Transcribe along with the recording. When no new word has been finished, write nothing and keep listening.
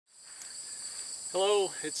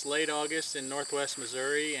Hello, it's late August in northwest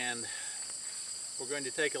Missouri and we're going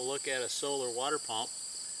to take a look at a solar water pump.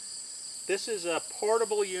 This is a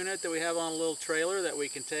portable unit that we have on a little trailer that we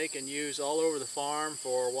can take and use all over the farm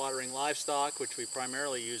for watering livestock, which we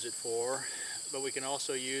primarily use it for, but we can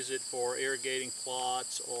also use it for irrigating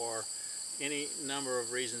plots or any number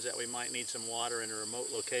of reasons that we might need some water in a remote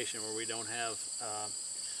location where we don't have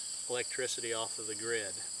electricity off of the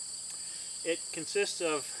grid. It consists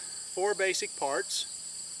of 4 basic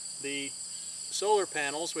parts. The solar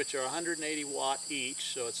panels, which are 180 watt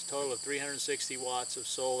each, so it's a total of 360 watts of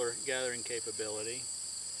solar gathering capability.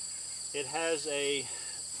 It has a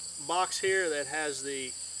box here that has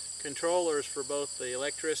the controllers for both the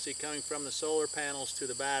electricity coming from the solar panels to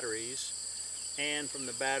the batteries and from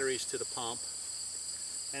the batteries to the pump.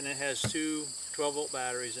 And it has 2 12-volt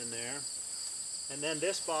batteries in there. And then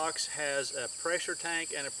this box has a pressure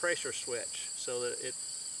tank and a pressure switch so that it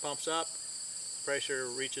pumps up, pressure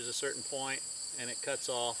reaches a certain point, and it cuts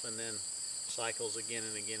off and then cycles again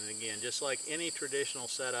and again and again, just like any traditional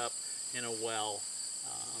setup in a well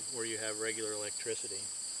where you have regular electricity.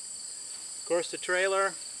 Of course, the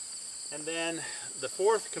trailer, and then the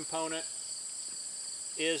 4th component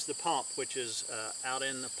is the pump, which is out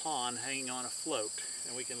in the pond hanging on a float,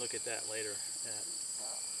 and we can look at that later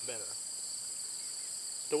better.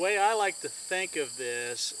 The way I like to think of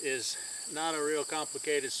this is not a real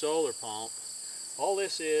complicated solar pump. All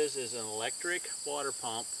this is an electric water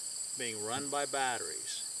pump being run by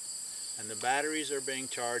batteries, and the batteries are being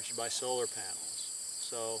charged by solar panels.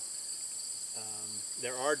 So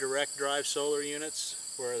there are direct drive solar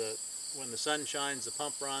units where when the sun shines the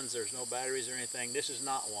pump runs, there's no batteries or anything. This is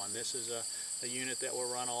not one. This is a unit that will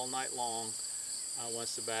run all night long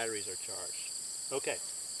once the batteries are charged. Okay.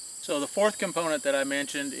 So the 4th component that I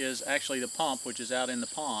mentioned is actually the pump, which is out in the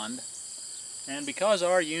pond. And because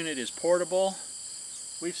our unit is portable,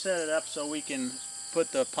 we've set it up so we can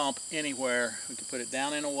put the pump anywhere. We can put it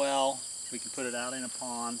down in a well, we can put it out in a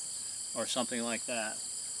pond, or something like that.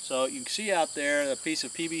 So you can see out there a piece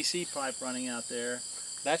of PVC pipe running out there.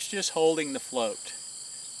 That's just holding the float.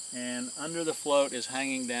 And under the float is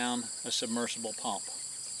hanging down a submersible pump,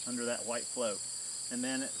 under that white float. And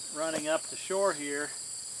then running up the shore here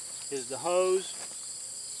is the hose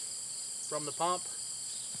from the pump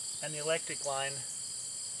and the electric line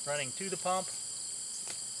running to the pump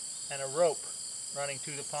and a rope running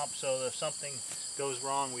to the pump so that if something goes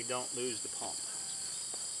wrong we don't lose the pump.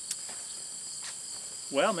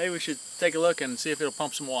 Well, maybe we should take a look and see if it'll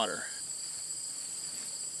pump some water.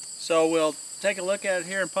 So we'll take a look at it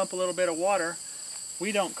here and pump a little bit of water.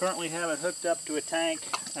 We don't currently have it hooked up to a tank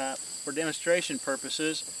for demonstration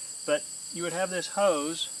purposes, but you would have this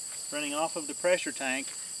hose running off of the pressure tank,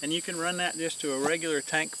 and you can run that just to a regular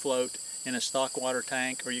tank float in a stock water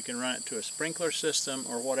tank, or you can run it to a sprinkler system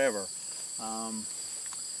or whatever. I'll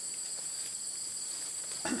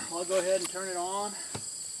go ahead and turn it on.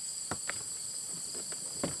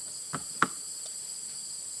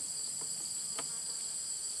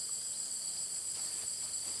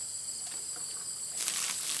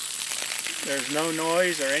 There's no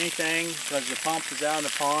noise or anything because the pump is out in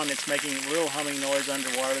the pond. It's making a little humming noise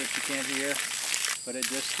underwater that you can't hear, but it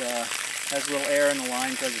just has a little air in the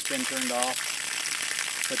line because it's been turned off.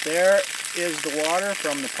 But there is the water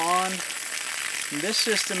from the pond. And this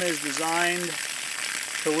system is designed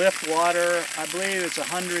to lift water, I believe it's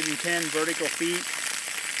 110 vertical feet,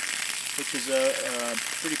 which is a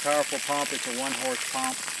pretty powerful pump. It's a 1-horse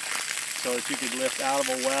pump. So that you could lift out of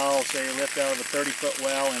a well, say you lift out of a 30-foot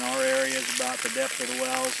well, in our area is about the depth of the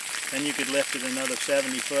wells, then you could lift it another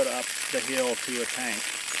 70 foot up the hill to a tank,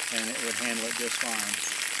 and it would handle it just fine.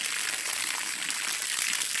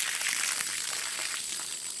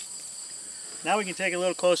 Now we can take a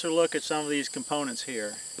little closer look at some of these components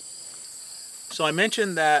here. So I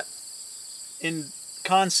mentioned that in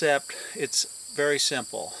concept it's very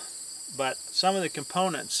simple, but some of the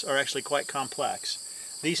components are actually quite complex.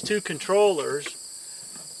 These 2 controllers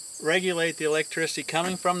regulate the electricity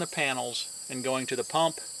coming from the panels and going to the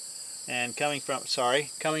pump, and coming from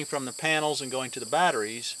the panels and going to the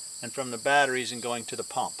batteries, and from the batteries and going to the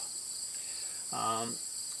pump.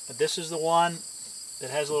 This is the one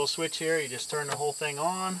that has a little switch here. You just turn the whole thing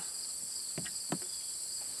on.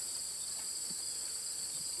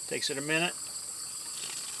 Takes it a minute,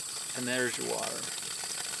 and there's your water.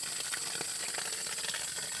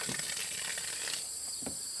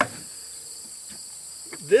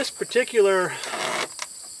 This particular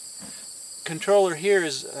controller here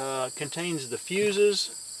contains the fuses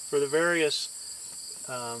for the various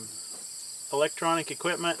electronic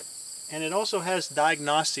equipment, and it also has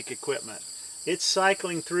diagnostic equipment. it's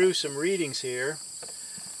cycling through some readings here.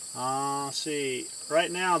 Let's see,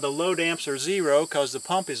 right now the load amps are 0 because the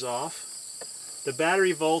pump is off. The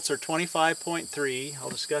battery volts are 25.3, I'll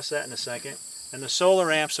discuss that in a second, and the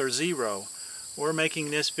solar amps are 0. We're making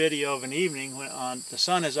this video of an evening when the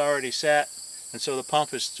sun has already set, and so the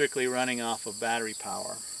pump is strictly running off of battery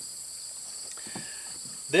power.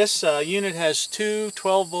 This unit has two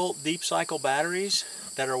 12-volt deep cycle batteries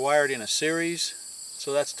that are wired in a series,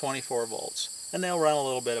 so that's 24 volts. And they'll run a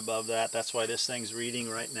little bit above that. That's why this thing's reading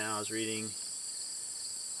right now is reading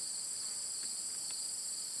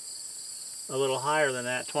a little higher than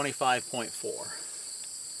that,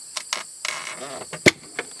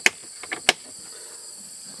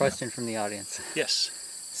 25.4. Question from the audience. Yes.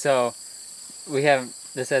 So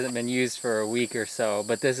this hasn't been used for a week or so,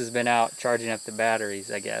 but this has been out charging up the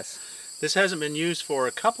batteries, I guess. This hasn't been used for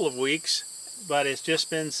a couple of weeks, but it's just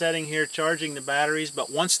been sitting here charging the batteries.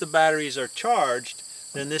 But once the batteries are charged,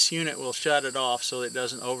 then this unit will shut it off so it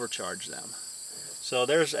doesn't overcharge them. So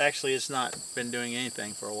it's not been doing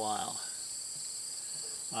anything for a while.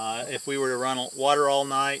 If we were to run water all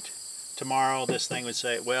night, tomorrow this thing would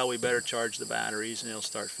say, well, we better charge the batteries, and it'll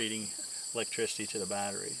start feeding electricity to the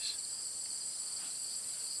batteries.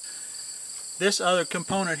 This other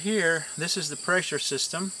component here, this is the pressure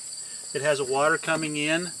system. It has water coming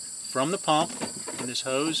in from the pump in this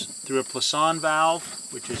hose through a Poisson valve,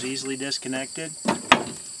 which is easily disconnected.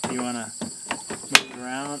 You want to move it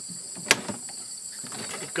around.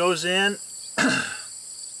 It goes in,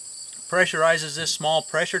 pressurizes this small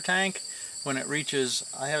pressure tank. When it reaches,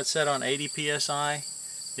 I have it set on 80 psi,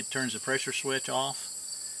 it turns the pressure switch off,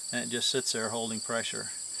 and it just sits there holding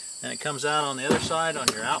pressure. And it comes out on the other side on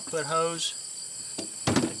your output hose.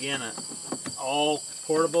 Again, all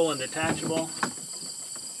portable and detachable.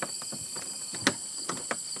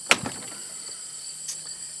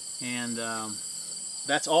 And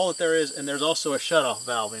that's all that there is. And there's also a shutoff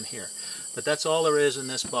valve in here. But that's all there is in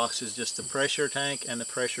this box, is just the pressure tank and the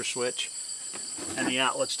pressure switch and the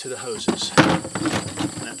outlets to the hoses.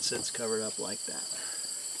 And that sits covered up like that.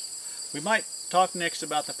 We might talk next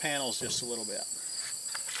about the panels just a little bit.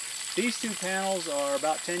 These two panels are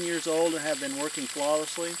about 10 years old and have been working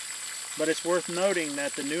flawlessly, but it's worth noting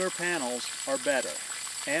that the newer panels are better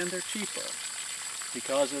and they're cheaper.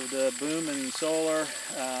 Because of the boom in solar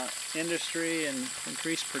industry and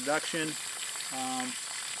increased production,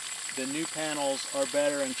 the new panels are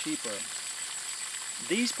better and cheaper.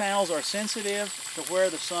 These panels are sensitive to where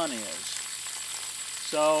the sun is.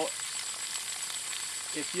 So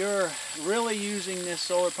if you're really using this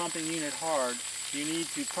solar pumping unit hard, you need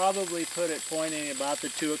to probably put it pointing about the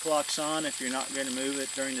 2 o'clock sun if you're not going to move it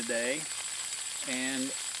during the day.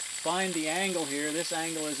 And find the angle here. This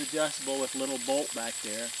angle is adjustable with a little bolt back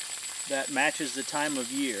there that matches the time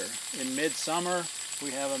of year. In midsummer,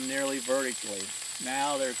 we have them nearly vertically.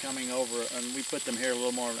 Now they're coming over, and we put them here a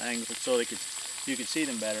little more of an angle so you could see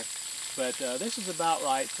them better. But this is about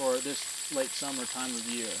right for this late summer time of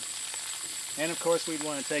year. And of course, we'd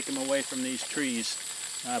want to take them away from these trees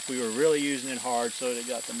if we were really using it hard so that it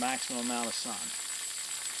got the maximum amount of sun.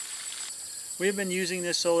 We've been using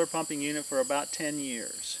this solar pumping unit for about 10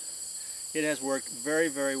 years. It has worked very,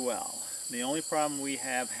 very well. The only problem we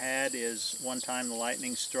have had is one time the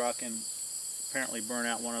lightning struck and apparently burned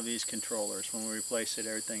out one of these controllers. When we replaced it,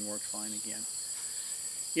 everything worked fine again.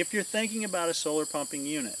 If you're thinking about a solar pumping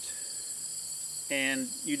unit and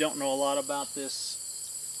you don't know a lot about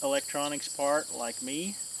this electronics part like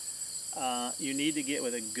me, you need to get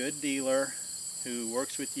with a good dealer who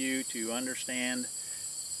works with you to understand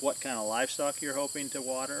what kind of livestock you're hoping to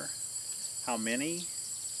water, how many,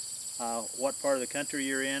 what part of the country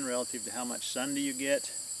you're in relative to how much sun do you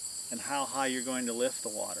get, and how high you're going to lift the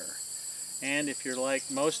water. And if you're like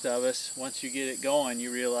most of us, once you get it going,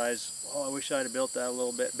 you realize, oh, I wish I'd have built that a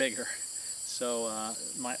little bit bigger. So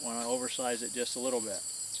might want to oversize it just a little bit.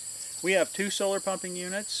 We have two solar pumping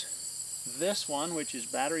units. This one, which is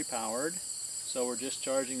battery powered, so we're just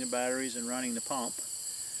charging the batteries and running the pump.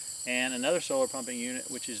 And another solar pumping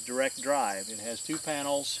unit, which is direct drive. It has two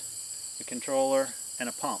panels, a controller, and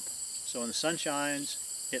a pump. So when the sun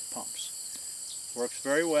shines, it pumps. Works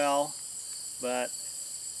very well, but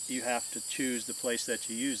you have to choose the place that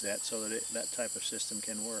you use that so that that type of system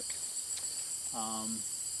can work.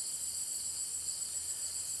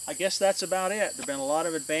 I guess that's about it. There have been a lot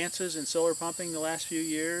of advances in solar pumping the last few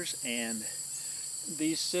years, and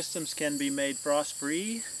these systems can be made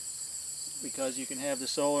frost-free because you can have the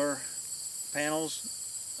solar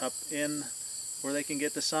panels up in where they can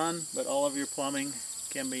get the sun, but all of your plumbing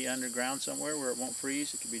can be underground somewhere where it won't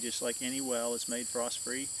freeze. It can be just like any well. It's made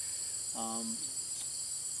frost-free.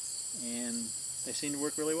 and they seem to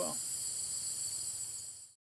work really well.